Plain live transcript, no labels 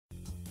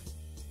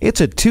It's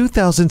a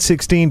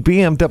 2016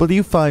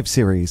 BMW 5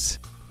 Series.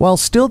 While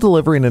still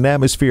delivering an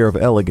atmosphere of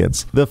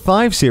elegance, the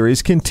 5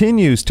 Series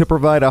continues to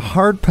provide a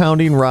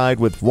heart-pounding ride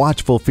with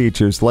watchful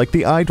features like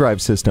the iDrive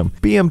system,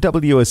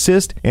 BMW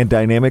Assist, and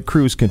dynamic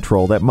cruise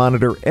control that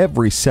monitor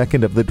every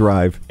second of the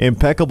drive.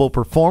 Impeccable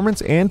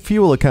performance and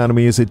fuel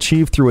economy is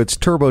achieved through its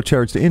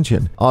turbocharged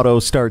engine, auto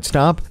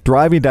start-stop,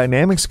 driving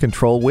dynamics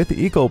control with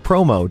Eco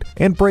Pro mode,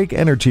 and brake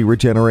energy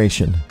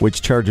regeneration,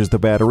 which charges the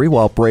battery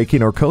while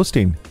braking or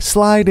coasting.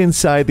 Slide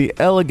inside the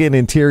elegant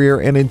interior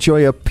and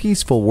enjoy a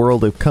peaceful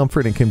world of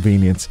comfort and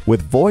convenience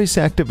with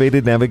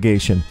voice-activated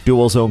navigation,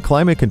 dual-zone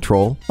climate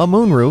control, a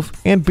moonroof,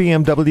 and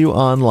BMW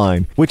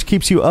Online, which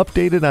keeps you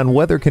updated on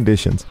weather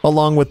conditions,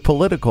 along with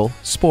political,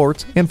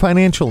 sports, and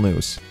financial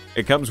news.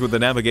 It comes with a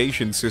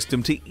navigation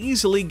system to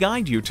easily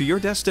guide you to your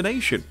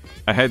destination.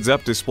 A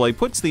heads-up display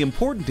puts the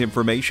important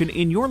information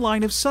in your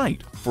line of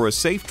sight for a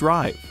safe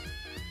drive.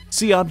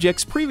 See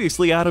objects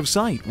previously out of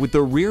sight with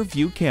the rear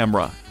view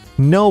camera.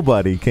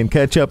 Nobody can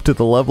catch up to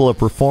the level of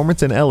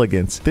performance and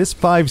elegance this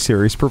 5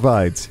 Series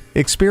provides.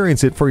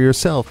 Experience it for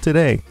yourself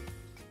today.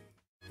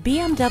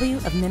 BMW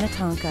of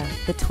Minnetonka,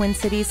 the Twin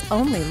Cities'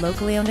 only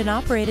locally owned and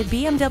operated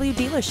BMW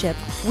dealership.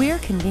 We're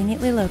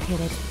conveniently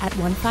located at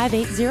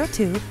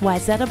 15802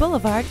 Wayzata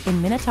Boulevard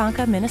in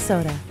Minnetonka,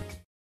 Minnesota.